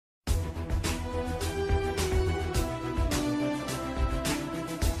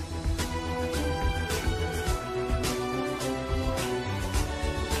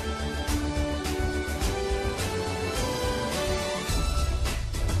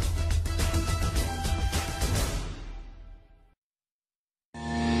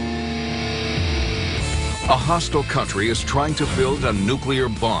A hostile country is trying to build a nuclear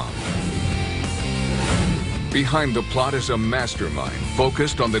bomb. Behind the plot is a mastermind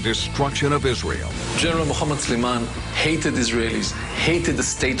focused on the destruction of Israel. General Mohammed Sleiman hated Israelis, hated the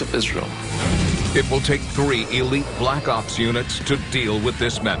state of Israel. It will take 3 elite black ops units to deal with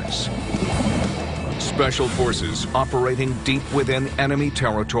this menace. Special forces operating deep within enemy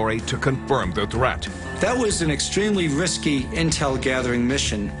territory to confirm the threat. That was an extremely risky intel gathering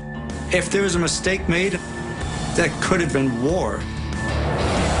mission. If there was a mistake made, that could have been war.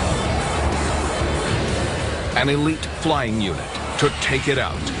 An elite flying unit to take it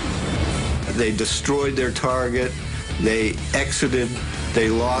out. They destroyed their target, they exited, they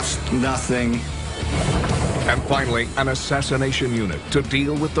lost nothing. And finally, an assassination unit to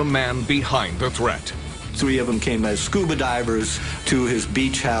deal with the man behind the threat. 3 of them came as scuba divers to his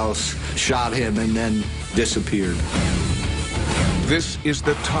beach house, shot him, and then disappeared. This is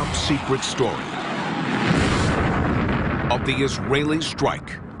the top secret story of the Israeli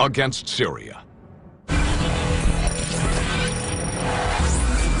strike against Syria.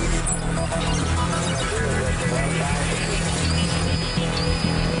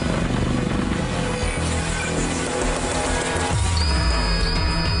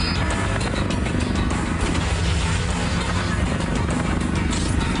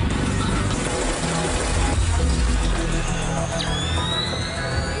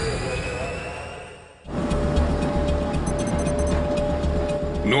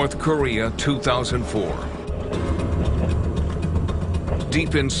 North Korea, 2004.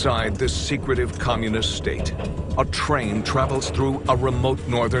 Deep inside this secretive communist state, a train travels through a remote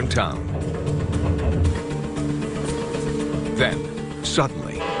northern town. Then,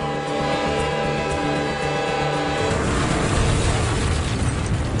 suddenly,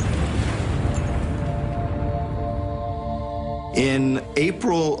 in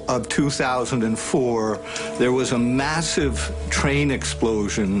April of 2004, there was a massive train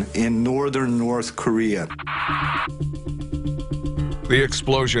explosion in northern North Korea. The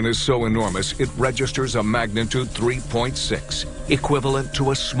explosion is so enormous it registers a magnitude 3.6, equivalent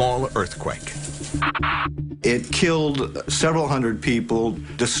to a small earthquake. It killed several hundred people,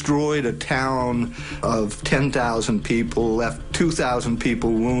 destroyed a town of 10,000 people, left 2,000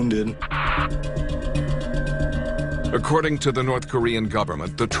 people wounded. According to the North Korean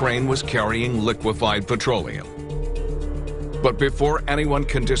government, the train was carrying liquefied petroleum. But before anyone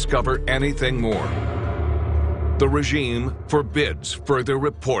can discover anything more, the regime forbids further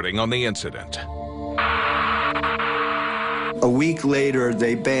reporting on the incident. A week later,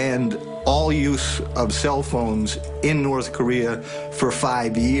 they banned all use of cell phones in North Korea for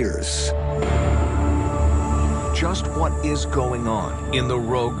 5 years. Just what is going on in the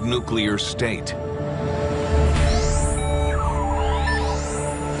rogue nuclear state?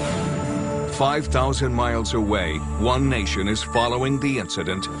 5,000 miles away, one nation is following the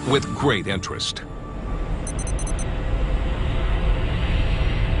incident with great interest.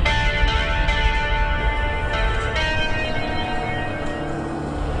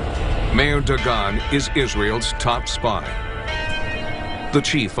 Meir Dagan is Israel's top spy, the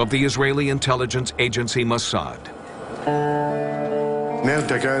chief of the Israeli intelligence agency Mossad. Meir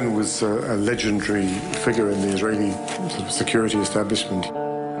Dagan was a legendary figure in the Israeli security establishment.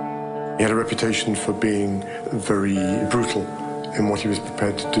 He had a reputation for being very brutal in what he was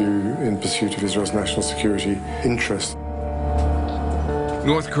prepared to do in pursuit of Israel's national security interests.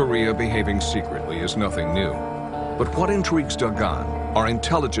 North Korea behaving secretly is nothing new. But what intrigues Dagan are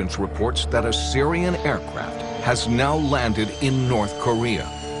intelligence reports that a Syrian aircraft has now landed in North Korea.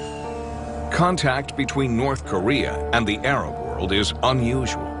 Contact between North Korea and the Arab world is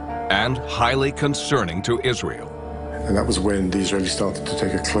unusual and highly concerning to Israel. And that was when the Israelis started to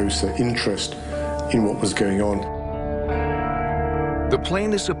take a closer interest in what was going on. The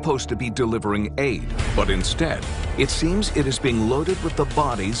plane is supposed to be delivering aid, but instead, it seems it is being loaded with the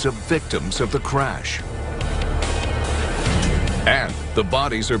bodies of victims of the crash. And the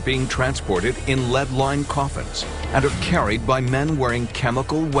bodies are being transported in lead-lined coffins and are carried by men wearing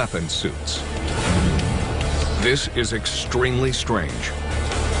chemical weapon suits. This is extremely strange.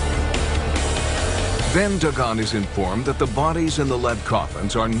 Then Dagan is informed that the bodies in the lead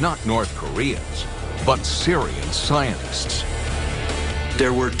coffins are not North Koreans, but Syrian scientists.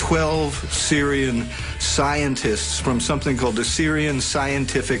 There were 12 Syrian scientists from something called the Syrian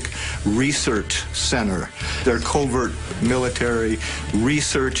Scientific Research Center, their covert military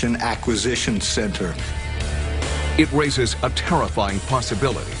research and acquisition center. It raises a terrifying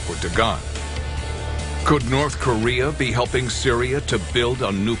possibility for Dagan. Could North Korea be helping Syria to build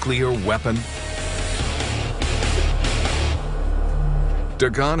a nuclear weapon?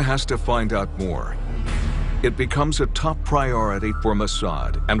 Dagan has to find out more. it becomes a top priority for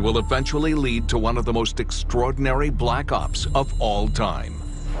Mossad and will eventually lead to one of the most extraordinary black ops of all time.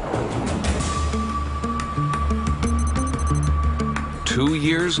 2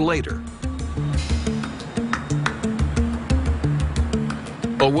 years later,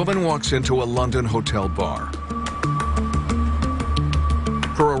 a woman walks into a London hotel bar.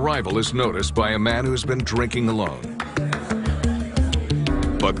 Her arrival is noticed by a man who's been drinking alone.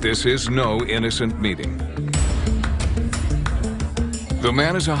 But this is no innocent meeting. The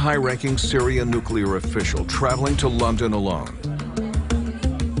man is a high-ranking Syrian nuclear official traveling to London alone.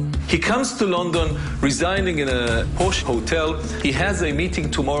 He comes to London, residing in a posh hotel. He has a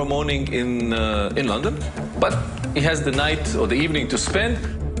meeting tomorrow morning in London, but he has the night or the evening to spend.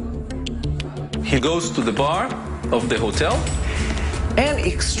 He goes to the bar of the hotel and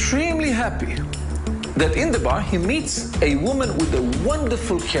extremely happy that in the bar he meets a woman with a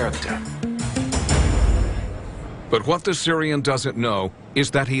wonderful character. But what the Syrian doesn't know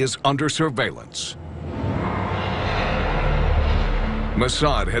is that he is under surveillance.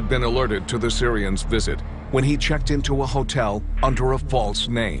 Mossad had been alerted to the Syrian's visit when he checked into a hotel under a false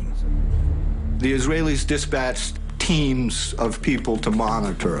name. The Israelis dispatched teams of people to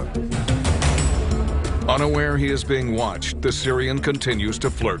monitor him. Unaware he is being watched, the Syrian continues to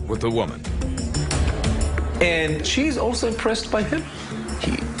flirt with the woman. And she's also impressed by him.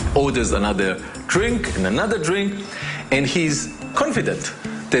 He orders another drink and another drink, and he's confident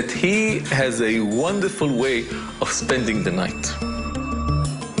that he has a wonderful way of spending the night.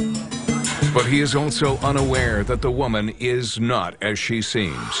 But he is also unaware that the woman is not as she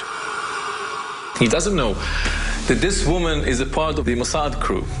seems. He doesn't know that this woman is a part of the Mossad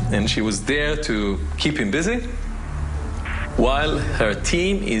crew, and she was there to keep him busy while her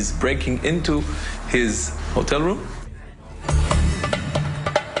team is breaking into his hotel room.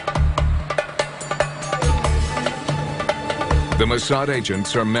 The Mossad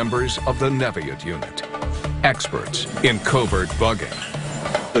agents are members of the Neviot unit, experts in covert bugging.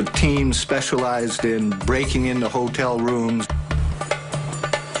 The team specialized in breaking into hotel rooms.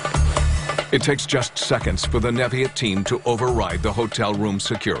 It takes just seconds for the Neviot team to override the hotel room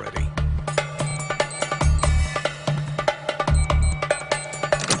security.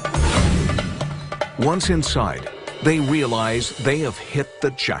 Once inside, they realize they have hit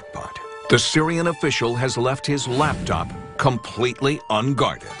the jackpot. The Syrian official has left his laptop completely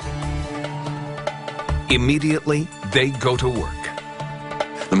unguarded. Immediately, they go to work.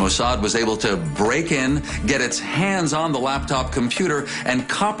 The Mossad was able to break in, get its hands on the laptop computer, and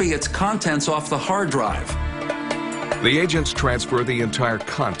copy its contents off the hard drive. The agents transfer the entire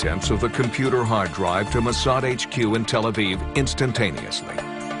contents of the computer hard drive to Mossad HQ in Tel Aviv instantaneously.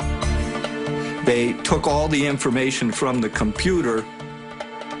 They took all the information from the computer,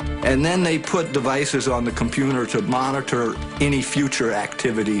 and then they put devices on the computer to monitor any future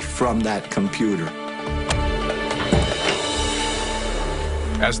activity from that computer.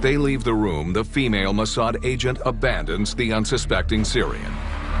 As they leave the room, the female Mossad agent abandons the unsuspecting Syrian.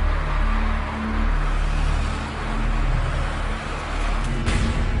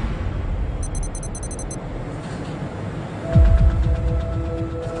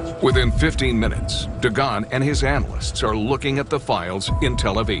 Within 15 minutes, Dagan and his analysts are looking at the files in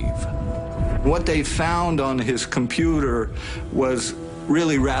Tel Aviv. What they found on his computer was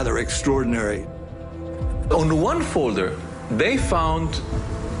really rather extraordinary. On one folder, they found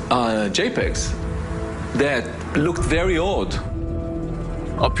JPEGs that looked very odd.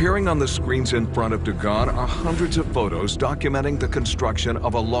 Appearing on the screens in front of Dagan are hundreds of photos documenting the construction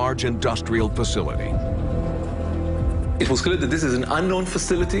of a large industrial facility. It was clear that this is an unknown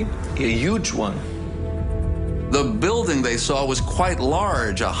facility, a huge one. The building they saw was quite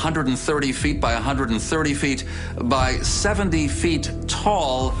large, 130 feet by 130 feet by 70 feet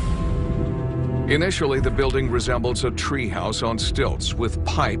tall. Initially, the building resembles a treehouse on stilts with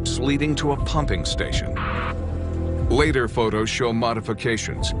pipes leading to a pumping station. Later photos show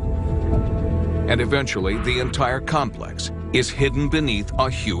modifications. And eventually, the entire complex is hidden beneath a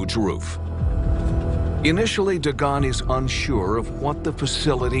huge roof. Initially, Dagan is unsure of what the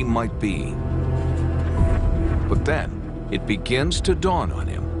facility might be. But then, it begins to dawn on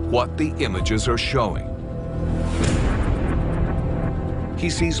him what the images are showing. He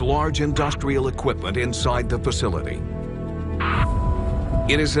sees large industrial equipment inside the facility.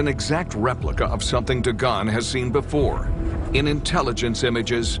 It is an exact replica of something Dagan has seen before in intelligence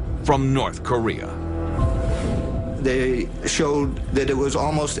images from North Korea. They showed that it was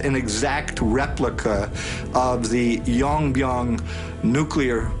almost an exact replica of the Yongbyon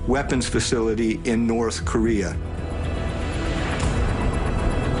nuclear weapons facility in North Korea.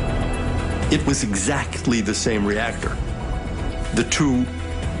 It was exactly the same reactor. The two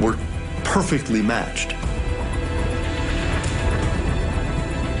were perfectly matched.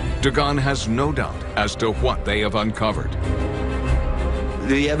 Dagan has no doubt as to what they have uncovered.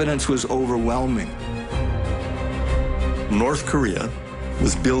 The evidence was overwhelming. North Korea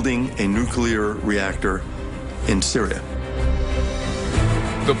was building a nuclear reactor in Syria.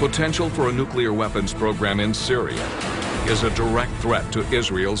 The potential for a nuclear weapons program in Syria is a direct threat to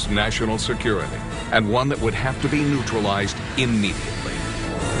Israel's national security, and one that would have to be neutralized immediately.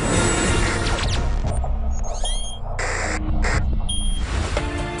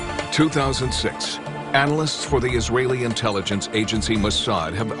 In 2006, analysts for the Israeli intelligence agency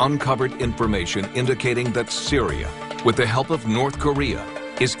Mossad have uncovered information indicating that Syria, with the help of North Korea,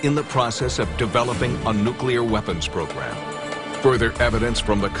 is in the process of developing a nuclear weapons program. Further evidence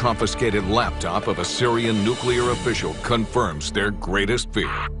from the confiscated laptop of a Syrian nuclear official confirms their greatest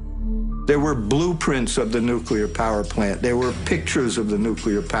fear. There were blueprints of the nuclear power plant. There were pictures of the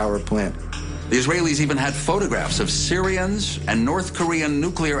nuclear power plant. The Israelis even had photographs of Syrians and North Korean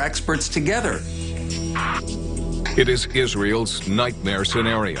nuclear experts together. It is Israel's nightmare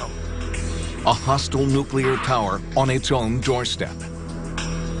scenario. A hostile nuclear power on its own doorstep.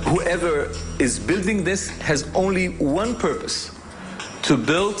 Whoever is building this has only one purpose: to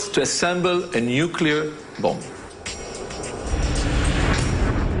build, to assemble a nuclear bomb.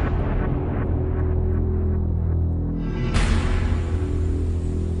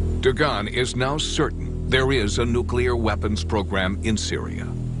 Dagan is now certain there is a nuclear weapons program in Syria.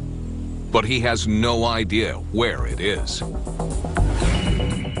 But he has no idea where it is.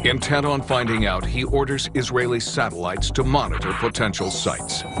 Intent on finding out, he orders Israeli satellites to monitor potential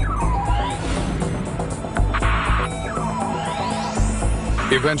sites.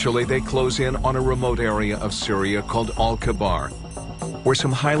 Eventually, they close in on a remote area of Syria called Al-Kabar, where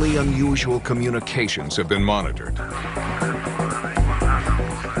some highly unusual communications have been monitored.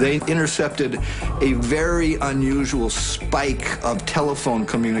 They intercepted a very unusual spike of telephone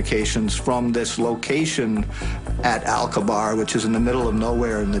communications from this location at Al-Kabar, which is in the middle of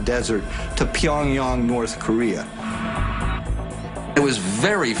nowhere in the desert, to Pyongyang, North Korea. It was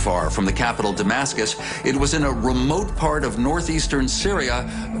very far from the capital, Damascus. It was in a remote part of northeastern Syria,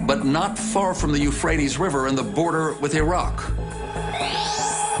 but not far from the Euphrates River and the border with Iraq.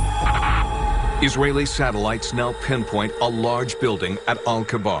 Israeli satellites now pinpoint a large building at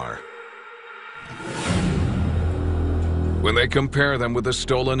Al-Kabar. When they compare them with the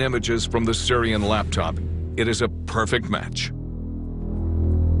stolen images from the Syrian laptop, it is a perfect match.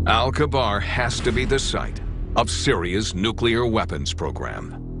 Al-Kabar has to be the site of Syria's nuclear weapons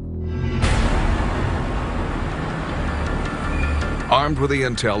program. Armed with the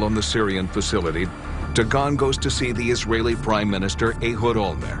intel on the Syrian facility, Dagan goes to see the Israeli Prime Minister Ehud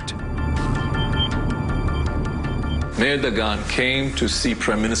Olmert. Mayor Dagan came to see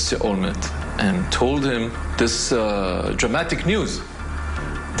Prime Minister Olmert and told him this dramatic news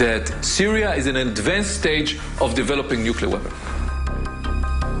that Syria is in an advanced stage of developing nuclear weapons.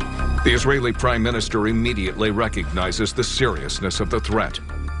 The Israeli Prime Minister immediately recognizes the seriousness of the threat.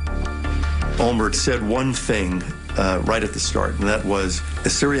 Olmert said one thing right at the start, and that was the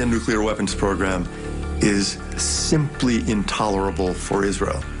Syrian nuclear weapons program is simply intolerable for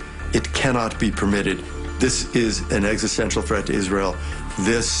Israel. It cannot be permitted. This is an existential threat to Israel.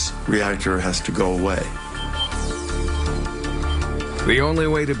 This reactor has to go away. The only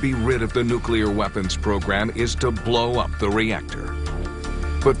way to be rid of the nuclear weapons program is to blow up the reactor.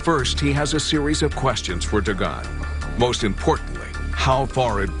 But first, he has a series of questions for Dagan. Most importantly, how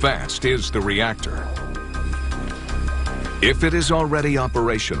far advanced is the reactor? If it is already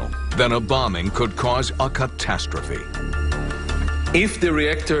operational, then a bombing could cause a catastrophe. If the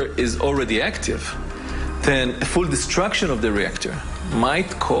reactor is already active, then full destruction of the reactor might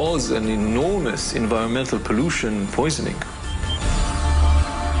cause an enormous environmental pollution and poisoning.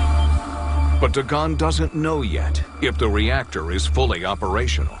 But Dagan doesn't know yet if the reactor is fully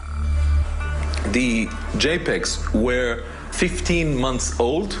operational. The JPEGs were 15 months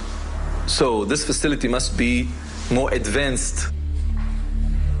old, so this facility must be more advanced.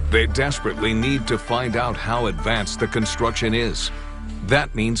 They desperately need to find out how advanced the construction is.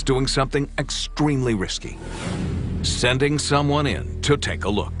 That means doing something extremely risky. Sending someone in to take a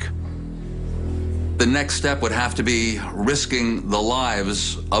look. The next step would have to be risking the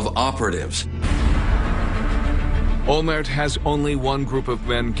lives of operatives. Olmert has only one group of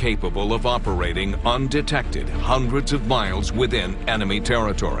men capable of operating undetected hundreds of miles within enemy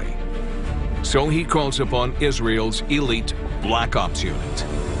territory. So he calls upon Israel's elite Black Ops unit.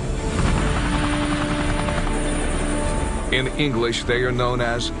 In English, they are known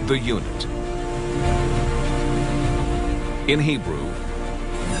as the Unit. In Hebrew,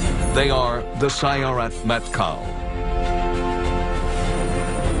 they are the Sayarat Matkal.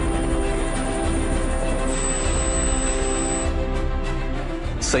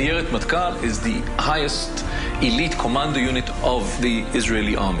 Sayarat Matkal is the highest elite commando unit of the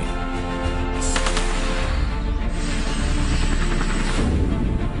Israeli army.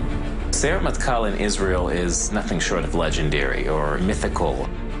 Sayarat Matkal in Israel is nothing short of legendary or mythical.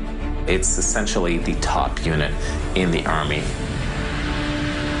 It's essentially the top unit in the army.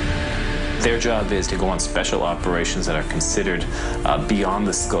 Their job is to go on special operations that are considered beyond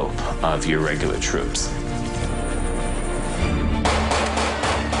the scope of your regular troops.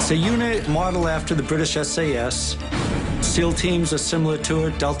 It's a unit modeled after the British SAS. SEAL teams are similar to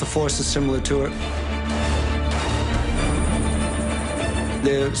it, Delta Force is similar to it.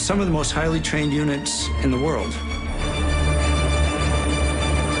 They're some of the most highly trained units in the world.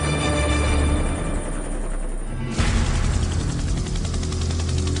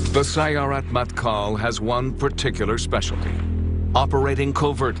 The Sayarat Matkal has one particular specialty: operating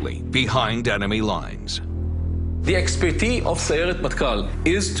covertly behind enemy lines. The expertise of Sayarat Matkal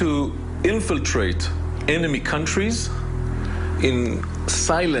is to infiltrate enemy countries in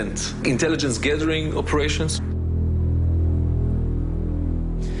silent intelligence gathering operations.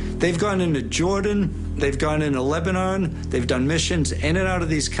 They've gone into Jordan, they've gone into Lebanon, they've done missions in and out of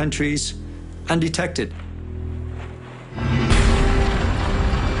these countries undetected.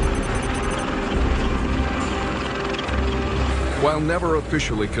 While never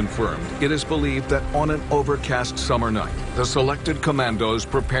officially confirmed, it is believed that on an overcast summer night, the selected commandos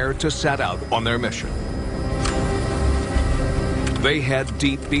prepared to set out on their mission. They head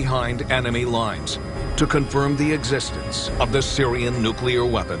deep behind enemy lines to confirm the existence of the Syrian nuclear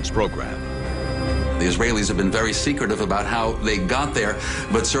weapons program. The Israelis have been very secretive about how they got there,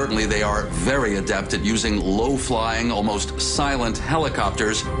 but certainly they are very adept at using low-flying, almost silent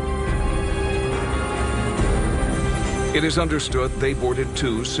helicopters. It is understood they boarded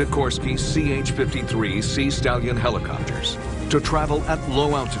two Sikorsky CH-53 Sea Stallion helicopters to travel at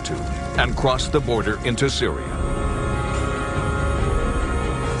low altitude and cross the border into Syria.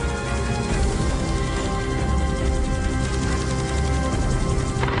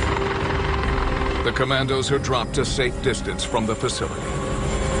 The commandos are dropped a safe distance from the facility.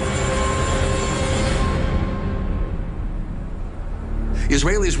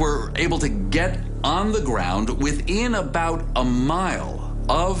 Israelis were able to get on the ground within about a mile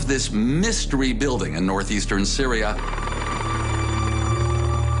of this mystery building in northeastern Syria.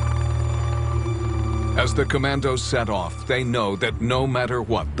 As the commandos set off, they know that no matter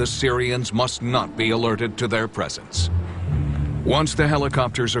what, the Syrians must not be alerted to their presence. Once the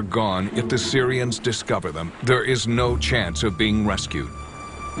helicopters are gone, if the Syrians discover them, there is no chance of being rescued.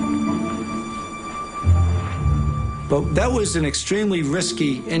 But that was an extremely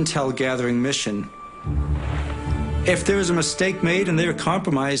risky intel gathering mission. If there was a mistake made and they were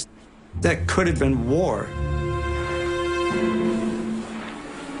compromised, that could have been war.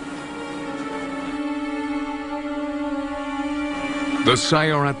 The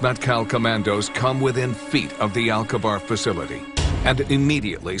Sayarat Matkal commandos come within feet of the Al-Kabar facility and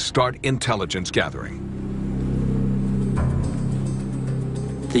immediately start intelligence gathering.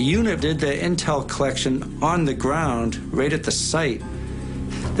 The unit did the intel collection on the ground, right at the site.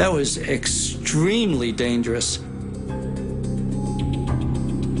 That was extremely dangerous.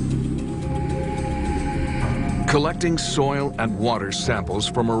 Collecting soil and water samples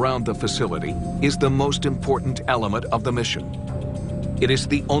from around the facility is the most important element of the mission. It is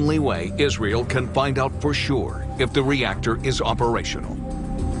the only way Israel can find out for sure if the reactor is operational.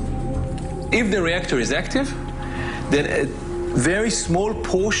 If the reactor is active, then a very small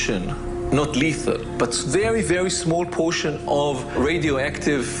portion, not lethal, but very, very small portion of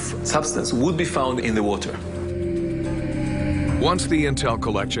radioactive substance would be found in the water. Once the intel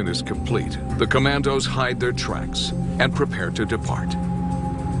collection is complete, the commandos hide their tracks and prepare to depart.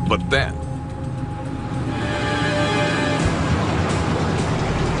 But then,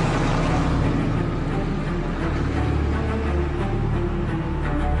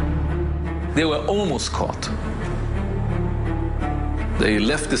 they were almost caught. They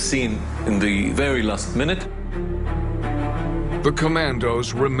left the scene in the very last minute. the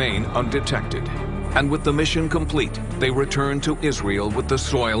commandos remain undetected. And with the mission complete, they return to Israel with the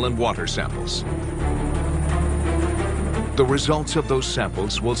soil and water samples. The results of those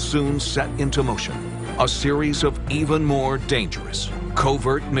samples will soon set into motion a series of even more dangerous,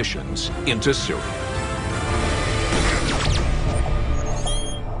 covert missions into Syria.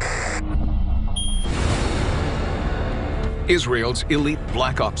 Israel's elite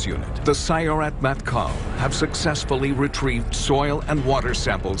Black Ops unit, the Sayeret Matkal, have successfully retrieved soil and water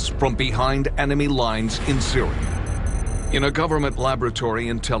samples from behind enemy lines in Syria. In a government laboratory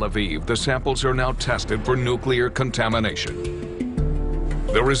in Tel Aviv, the samples are now tested for nuclear contamination.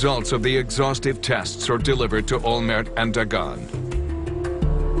 The results of the exhaustive tests are delivered to Olmert and Dagan.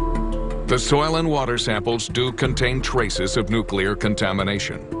 The soil and water samples do contain traces of nuclear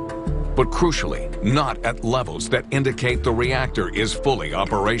contamination, but crucially, not at levels that indicate the reactor is fully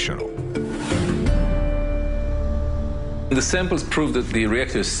operational. The samples prove that the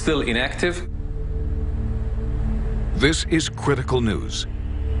reactor is still inactive. This is critical news.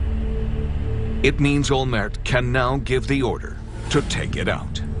 It means Olmert can now give the order to take it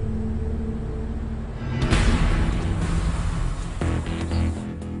out.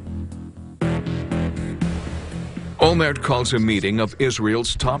 Olmert calls a meeting of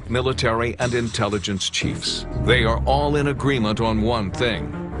Israel's top military and intelligence chiefs. They are all in agreement on one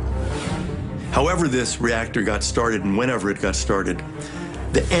thing. However this reactor got started and whenever it got started,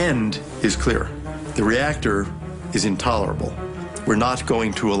 the end is clear. The reactor is intolerable. We're not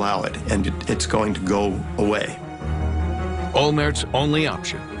going to allow it, and it's going to go away. Olmert's only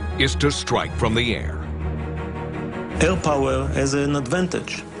option is to strike from the air. Air power has an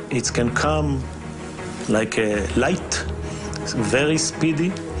advantage. It can come like a light, very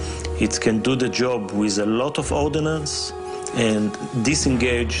speedy. It can do the job with a lot of ordnance and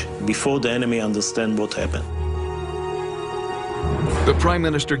disengage before the enemy understands what happened. The Prime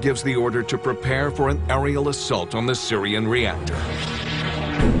Minister gives the order to prepare for an aerial assault on the Syrian reactor.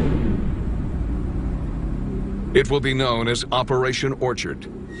 It will be known as Operation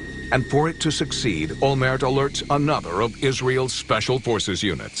Orchard. And for it to succeed, Olmert alerts another of Israel's Special Forces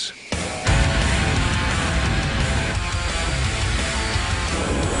units.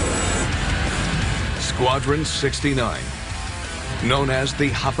 Squadron 69, known as the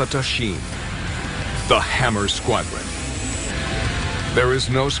Hapatashim, the Hammer Squadron. There is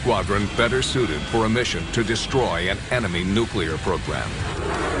no squadron better suited for a mission to destroy an enemy nuclear program.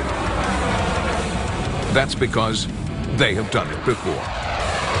 That's because they have done it before.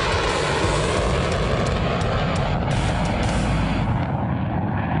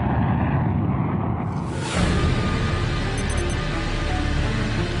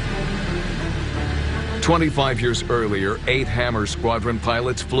 "25 years earlier, 8 Hammer Squadron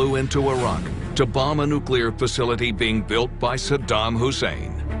pilots flew into Iraq to bomb a nuclear facility being built by Saddam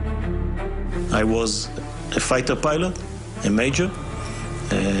Hussein. I was a fighter pilot, a major,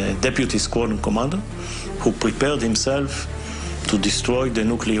 a deputy squadron commander, who prepared himself to destroy the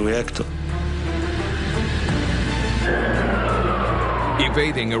nuclear reactor.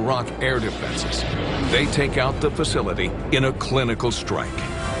 Evading Iraq air defenses, they take out the facility in a clinical strike.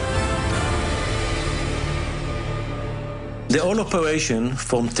 The whole operation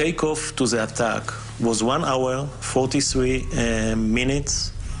from takeoff to the attack was 1 hour, 43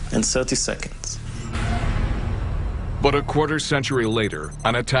 minutes and 30 seconds. But a quarter century later,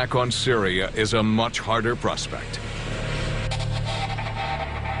 an attack on Syria is a much harder prospect.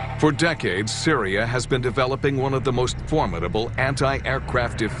 For decades, Syria has been developing one of the most formidable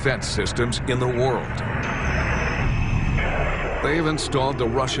anti-aircraft defense systems in the world. They've installed the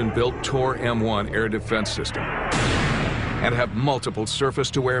Russian-built Tor M1 air defense system and have multiple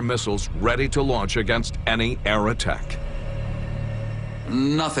surface-to-air missiles ready to launch against any air attack.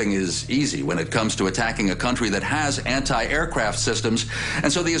 Nothing is easy when it comes to attacking a country that has anti-aircraft systems,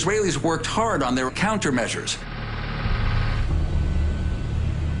 and so the Israelis worked hard on their countermeasures.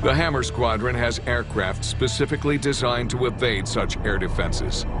 The Hammer Squadron has aircraft specifically designed to evade such air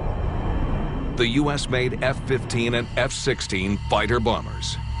defenses. The US-made F-15 and F-16 fighter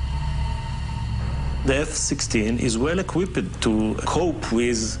bombers. The F-16 is well equipped to cope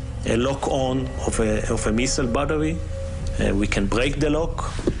with a lock-on of a missile battery. We can break the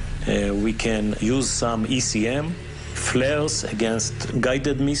lock. We can use some ECM, flares against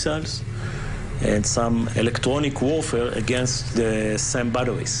guided missiles, and some electronic warfare against the same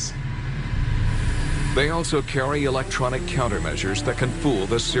batteries. They also carry electronic countermeasures that can fool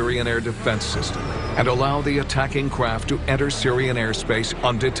the Syrian air defense system and allow the attacking craft to enter Syrian airspace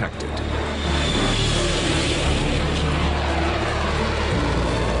undetected.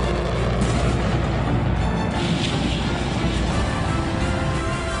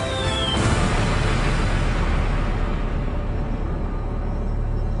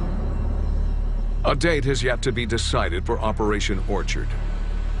 A date has yet to be decided for Operation Orchard.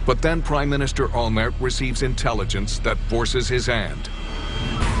 But then Prime Minister Olmert receives intelligence that forces his hand.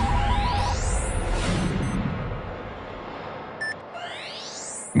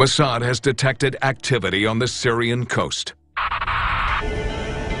 Mossad has detected activity on the Syrian coast.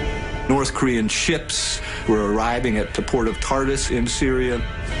 North Korean ships were arriving at the port of Tartus in Syria.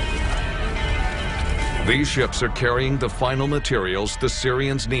 These ships are carrying the final materials the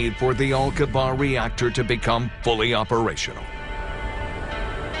Syrians need for the Al-Kabar reactor to become fully operational.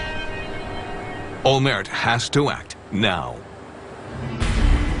 Olmert has to act now.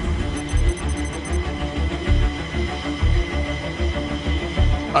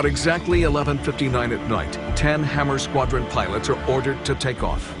 At exactly 11:59 at night, 10 Hammer Squadron pilots are ordered to take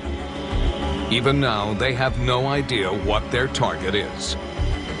off. Even now, they have no idea what their target is.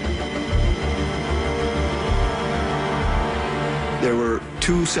 There were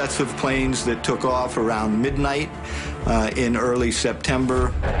 2 sets of planes that took off around midnight in early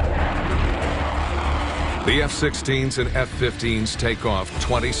September. The F-16s and F-15s take off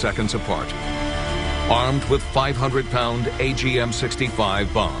 20 seconds apart, armed with 500-pound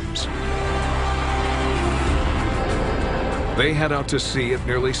AGM-65 bombs. They head out to sea at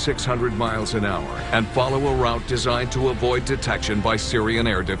nearly 600 miles an hour and follow a route designed to avoid detection by Syrian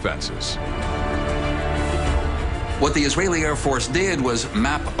air defenses. What the Israeli Air Force did was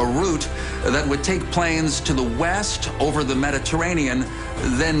map a route that would take planes to the west over the Mediterranean,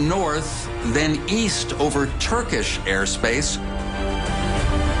 then north, then east over Turkish airspace.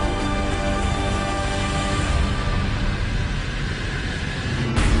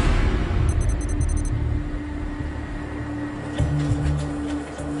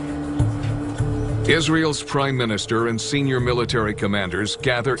 Israel's prime minister and senior military commanders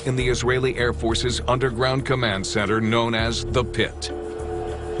gather in the Israeli Air Force's underground command center known as the Pit.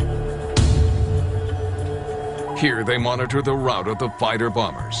 Here they monitor the route of the fighter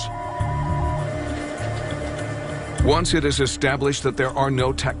bombers. Once it is established that there are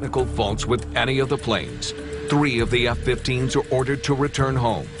no technical faults with any of the planes, 3 of the F-15s are ordered to return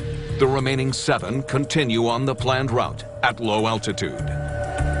home. The remaining 7 continue on the planned route at low altitude.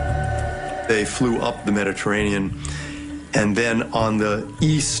 They flew up the Mediterranean, and then on the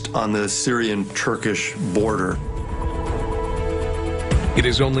east, on the Syrian-Turkish border. It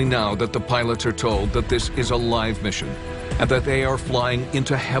is only now that the pilots are told that this is a live mission and that they are flying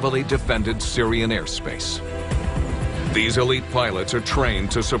into heavily defended Syrian airspace. These elite pilots are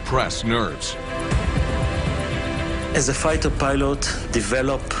trained to suppress nerves. As a fighter pilot,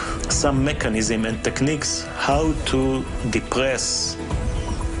 develop some mechanism and techniques how to depress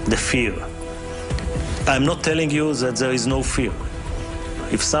the fear. I'm not telling you that there is no fear.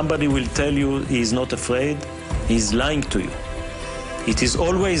 If somebody will tell you he is not afraid, he is lying to you. It is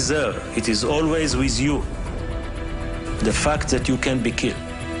always there. It is always with you. The fact that you can be killed.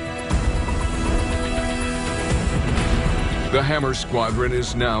 The Hammer Squadron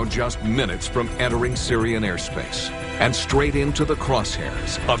is now just minutes from entering Syrian airspace and straight into the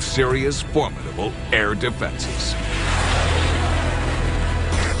crosshairs of Syria's formidable air defenses.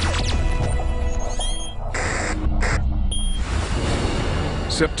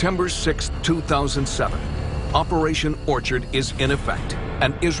 September 6, 2007. Operation Orchard is in effect,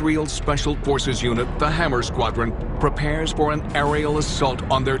 and Israel's Special Forces unit, the Hammer Squadron, prepares for an aerial assault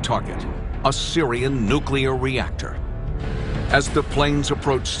on their target, a Syrian nuclear reactor. As the planes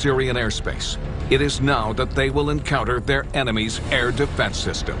approach Syrian airspace, it is now that they will encounter their enemy's air defense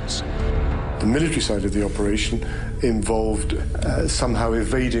systems. The military side of the operation involved somehow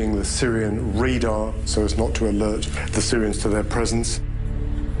evading the Syrian radar so as not to alert the Syrians to their presence.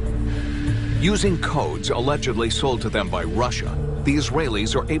 Using codes allegedly sold to them by Russia, the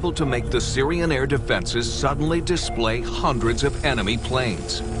Israelis are able to make the Syrian air defenses suddenly display hundreds of enemy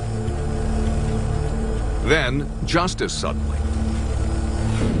planes. Then, just as suddenly,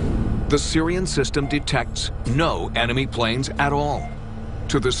 the Syrian system detects no enemy planes at all.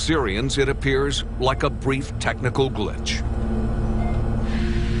 To the Syrians, it appears like a brief technical glitch.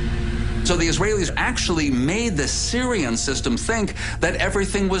 So the Israelis actually made the Syrian system think that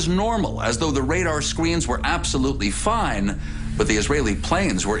everything was normal, as though the radar screens were absolutely fine, but the Israeli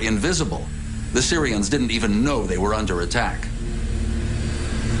planes were invisible. The Syrians didn't even know they were under attack.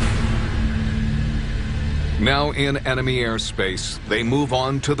 Now in enemy airspace, they move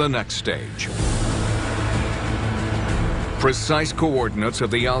on to the next stage. Precise coordinates of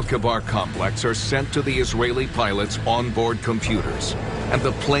the Al-Kabar complex are sent to the Israeli pilots' onboard computers, and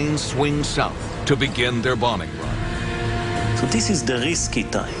the planes swing south to begin their bombing run. So this is the risky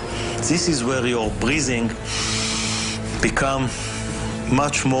time. This is where your breathing become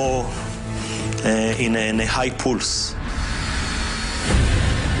much more in a high pulse.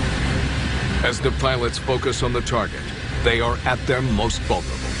 As the pilots focus on the target, they are at their most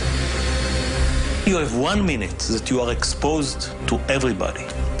vulnerable. You have 1 minute that you are exposed to everybody,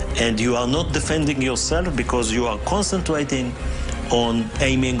 and you are not defending yourself because you are concentrating on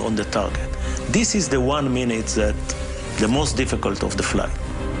aiming on the target. This is the 1 minute that the most difficult of the flight.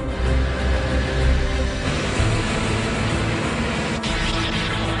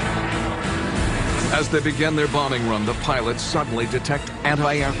 As they begin their bombing run, the pilots suddenly detect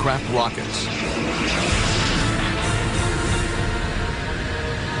anti-aircraft rockets.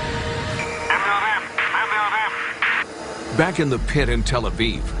 Back in the pit in Tel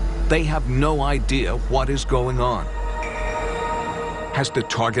Aviv, they have no idea what is going on. Has the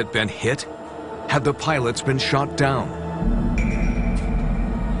target been hit? Have the pilots been shot down?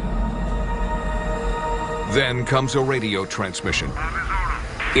 Then comes a radio transmission.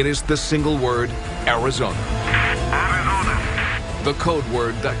 It is the single word, Arizona. The code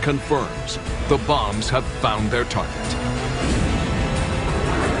word that confirms the bombs have found their target.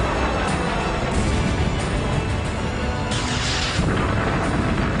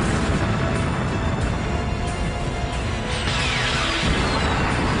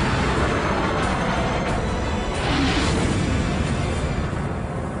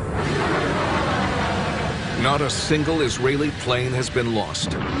 Not a single Israeli plane has been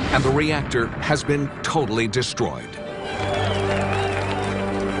lost, and the reactor has been totally destroyed.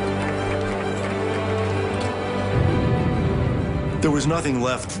 There was nothing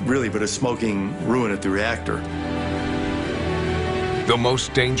left, really, but a smoking ruin at the reactor. The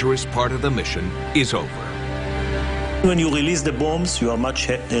most dangerous part of the mission is over. When you release the bombs, you are much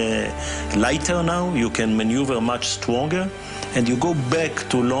lighter now. You can maneuver much stronger, and you go back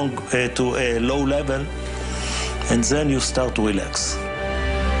to a low level, and then you start to relax.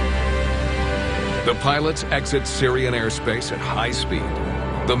 The pilots exit Syrian airspace at high speed.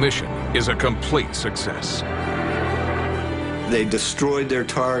 The mission is a complete success. They destroyed their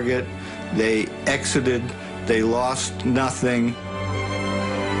target, they exited, they lost nothing.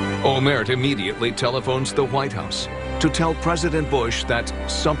 Olmert immediately telephones the White House to tell President Bush that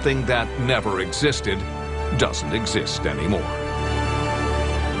something that never existed doesn't exist anymore.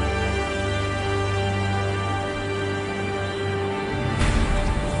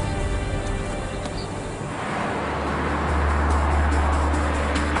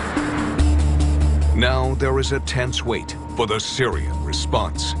 Now there is a tense wait for the Syrian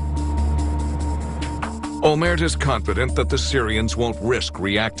response. Olmert is confident that the Syrians won't risk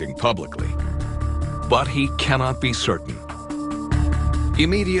reacting publicly, but he cannot be certain.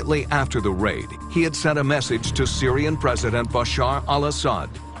 Immediately after the raid, he had sent a message to Syrian President Bashar al-Assad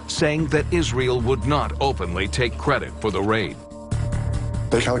saying that Israel would not openly take credit for the raid.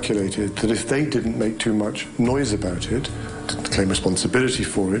 They calculated that if they didn't make too much noise about it, didn't claim responsibility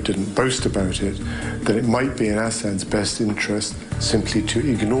for it, didn't boast about it, then it might be in Assad's best interest simply to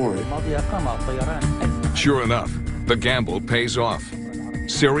ignore it. Sure enough, the gamble pays off.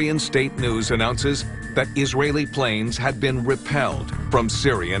 Syrian state news announces that Israeli planes had been repelled from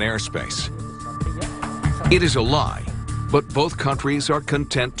Syrian airspace. It is a lie, but both countries are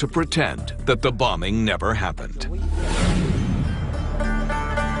content to pretend that the bombing never happened.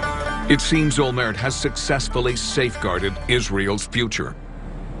 It seems Olmert has successfully safeguarded Israel's future.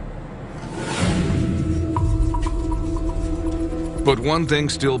 But one thing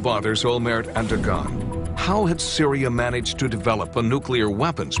still bothers Olmert and Dagan. How had Syria managed to develop a nuclear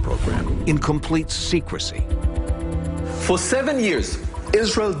weapons program in complete secrecy? For 7 years,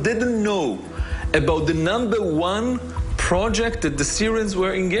 Israel didn't know about the #1 project that the Syrians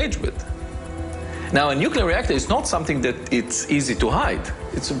were engaged with. Now, a nuclear reactor is not something that it's easy to hide.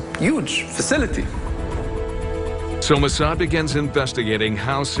 It's a huge facility. So Mossad begins investigating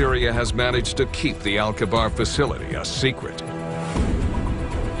how Syria has managed to keep the Al-Kabar facility a secret.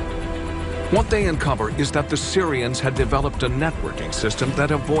 What they uncover is that the Syrians had developed a networking system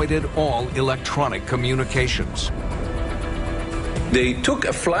that avoided all electronic communications. They took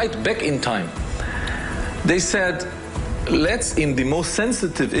a flight back in time. They said, let's, in the most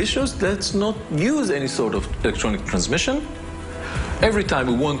sensitive issues, let's not use any sort of electronic transmission. Every time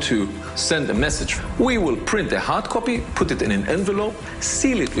we want to send a message, we will print a hard copy, put it in an envelope,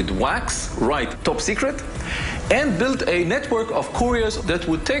 seal it with wax, write top secret, and build a network of couriers that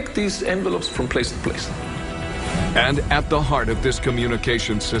would take these envelopes from place to place. And at the heart of this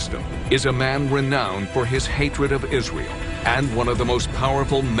communication system is a man renowned for his hatred of Israel and one of the most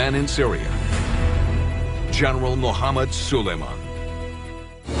powerful men in Syria, General Mohammed Suleiman.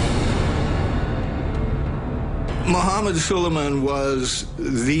 Mohammed Suleiman was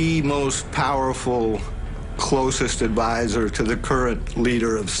the most powerful, closest advisor to the current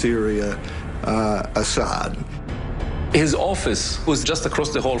leader of Syria, Assad. His office was just across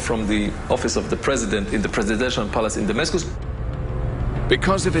the hall from the office of the president in the presidential palace in Damascus.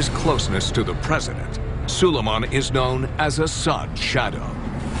 Because of his closeness to the president, Suleiman is known as Assad's shadow.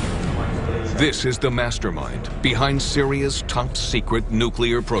 This is the mastermind behind Syria's top-secret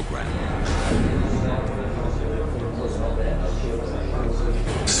nuclear program.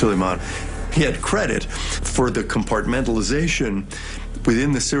 Suleiman, he had credit for the compartmentalization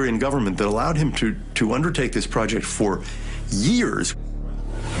within the Syrian government that allowed him to undertake this project for years.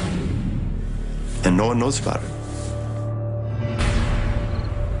 And no one knows about it.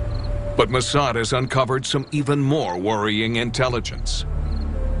 But Mossad has uncovered some even more worrying intelligence.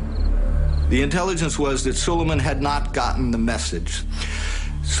 The intelligence was that Suleiman had not gotten the message.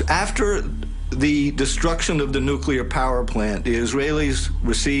 After the destruction of the nuclear power plant, the Israelis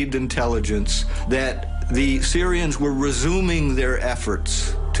received intelligence that the Syrians were resuming their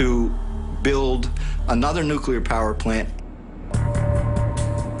efforts to build another nuclear power plant.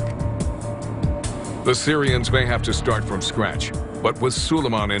 The Syrians may have to start from scratch, but with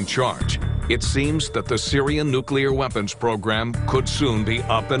Suleiman in charge, it seems that the Syrian nuclear weapons program could soon be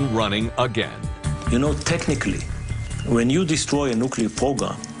up and running again. You know, technically, when you destroy a nuclear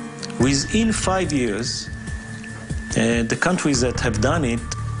program, within 5 years, the countries that have done it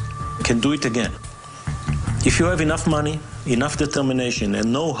can do it again. If you have enough money, enough determination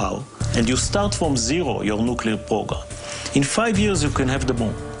and know-how, and you start from zero your nuclear program, in 5 years you can have the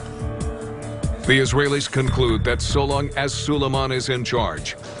bomb. The Israelis conclude that so long as Suleiman is in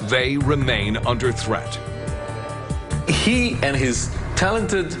charge, they remain under threat. He and his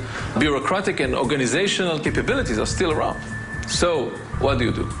talented bureaucratic and organizational capabilities are still around. So, what do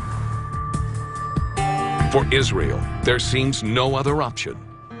you do? For Israel, there seems no other option.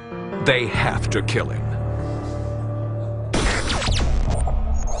 They have to kill him.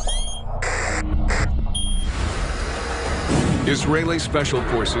 Israeli special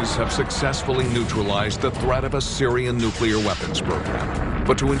forces have successfully neutralized the threat of a Syrian nuclear weapons program.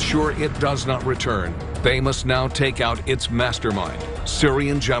 But to ensure it does not return, they must now take out its mastermind,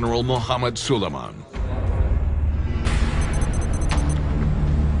 Syrian General Mohammed Suleiman.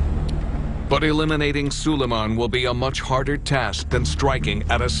 But eliminating Suleiman will be a much harder task than striking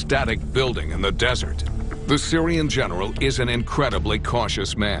at a static building in the desert. The Syrian general is an incredibly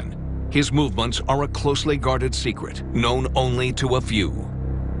cautious man. His movements are a closely guarded secret, known only to a few.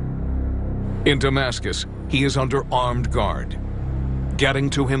 In Damascus, he is under armed guard. Getting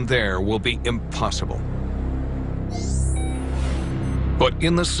to him there will be impossible. But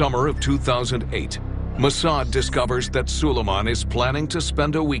in the summer of 2008, Mossad discovers that Suleiman is planning to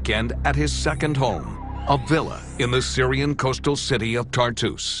spend a weekend at his second home, a villa in the Syrian coastal city of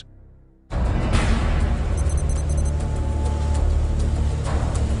Tartus.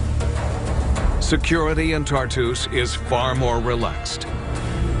 Security in Tartus is far more relaxed.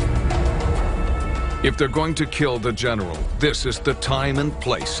 If they're going to kill the general, this is the time and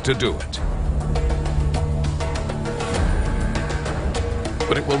place to do it.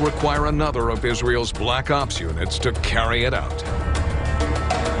 But it will require another of Israel's Black Ops units to carry it out.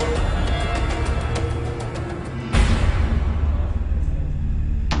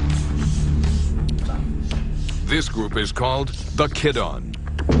 This group is called the Kidon.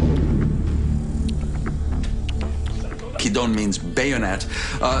 Kidon means bayonet.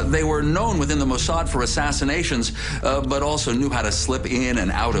 They were known within the Mossad for assassinations, but also knew how to slip in and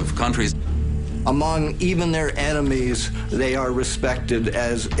out of countries. Among even their enemies, they are respected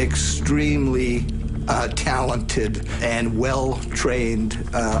as extremely talented and well-trained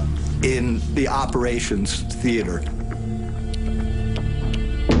in the operations theater.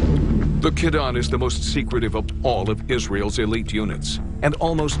 The Kidon is the most secretive of all of Israel's elite units, and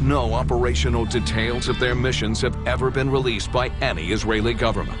almost no operational details of their missions have ever been released by any Israeli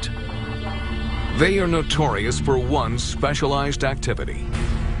government. They are notorious for one specialized activity: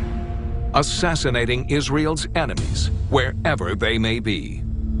 assassinating Israel's enemies, wherever they may be.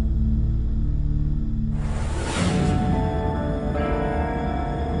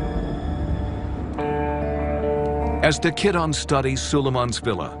 As the Kidon study Suleiman's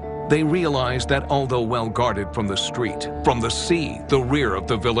villa, they realize that although well guarded from the street, from the sea, the rear of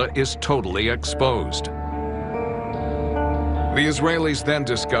the villa is totally exposed. The Israelis then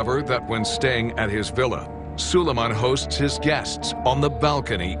discover that when staying at his villa, Suleiman hosts his guests on the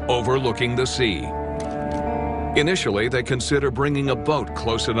balcony overlooking the sea. Initially, they consider bringing a boat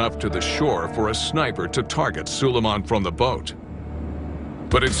close enough to the shore for a sniper to target Suleiman from the boat.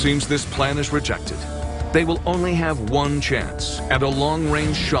 But it seems this plan is rejected. They will only have one chance, and a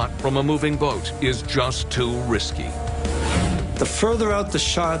long-range shot from a moving boat is just too risky. The further out the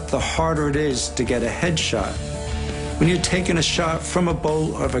shot, the harder it is to get a headshot. When you're taking a shot from a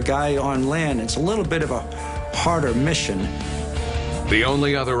boat or of a guy on land, it's a little bit of a harder mission. The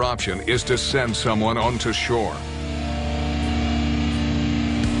only other option is to send someone onto shore.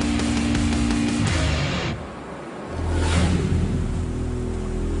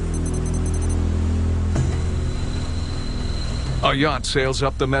 A yacht sails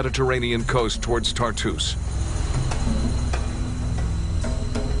up the Mediterranean coast towards Tartus.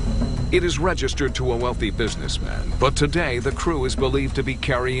 It is registered to a wealthy businessman, but today the crew is believed to be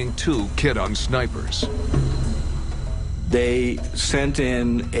carrying 2 Kidon snipers. They sent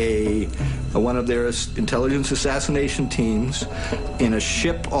in one of their intelligence assassination teams in a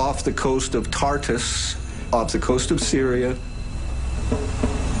ship off the coast of Tartus, off the coast of Syria.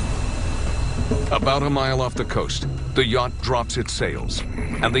 About a mile off the coast, the yacht drops its sails,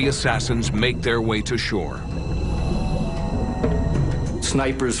 and the assassins make their way to shore.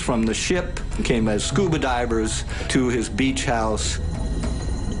 Snipers from the ship came as scuba divers to his beach house.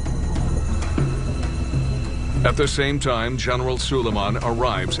 At the same time, General Suleiman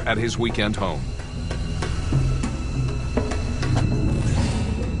arrives at his weekend home.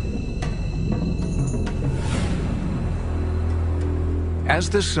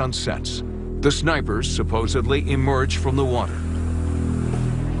 As the sun sets, the snipers supposedly emerge from the water.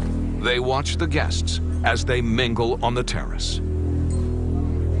 They watch the guests as they mingle on the terrace.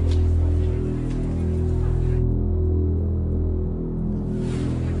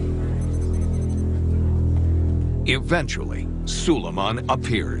 Eventually, Suleiman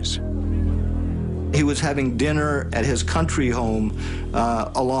appears. He was having dinner at his country home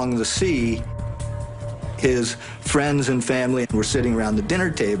along the sea. His friends and family were sitting around the dinner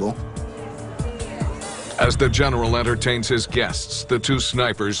table. As the general entertains his guests, the 2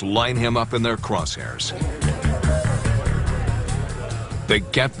 snipers line him up in their crosshairs. They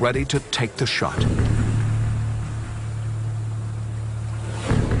get ready to take the shot.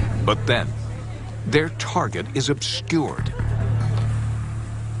 But then, their target is obscured.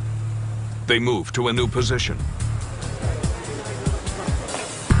 They move to a new position.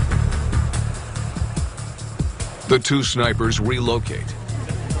 The 2 snipers relocate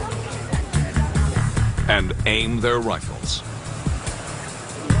and aim their rifles.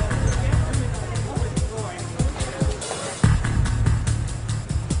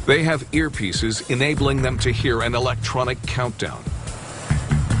 They have earpieces enabling them to hear an electronic countdown.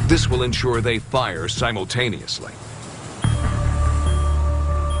 This will ensure they fire simultaneously.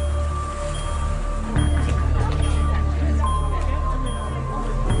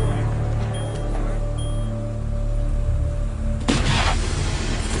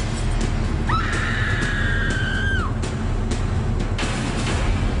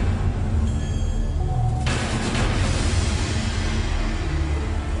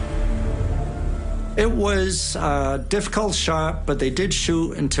 It was a difficult shot, but they did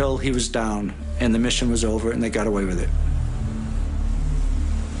shoot until he was down, and the mission was over, and they got away with it.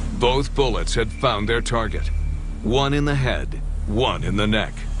 Both bullets had found their target. One in the head, one in the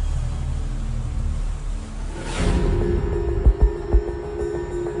neck.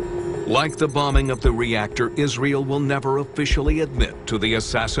 Like the bombing of the reactor, Israel will never officially admit to the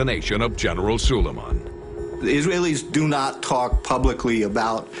assassination of General Suleiman. The Israelis do not talk publicly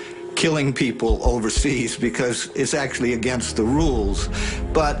about killing people overseas because it's actually against the rules.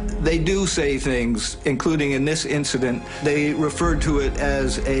 But they do say things, including in this incident, they referred to it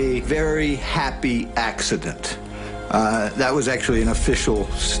as a very happy accident. That was actually an official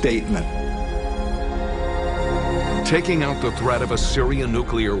statement. Taking out the threat of a Syrian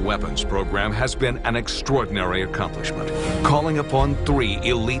nuclear weapons program has been an extraordinary accomplishment, calling upon 3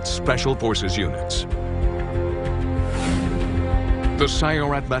 elite special forces units. The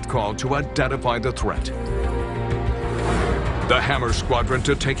Sayeret met call to identify the threat. The Hammer Squadron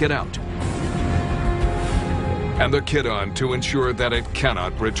to take it out. And the Kidon to ensure that it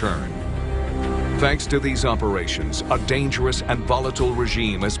cannot return. Thanks to these operations, a dangerous and volatile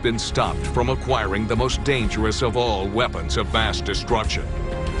regime has been stopped from acquiring the most dangerous of all weapons of mass destruction.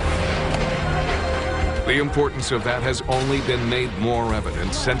 The importance of that has only been made more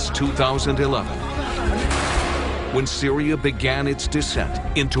evident since 2011. When Syria began its descent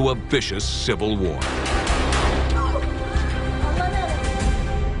into a vicious civil war.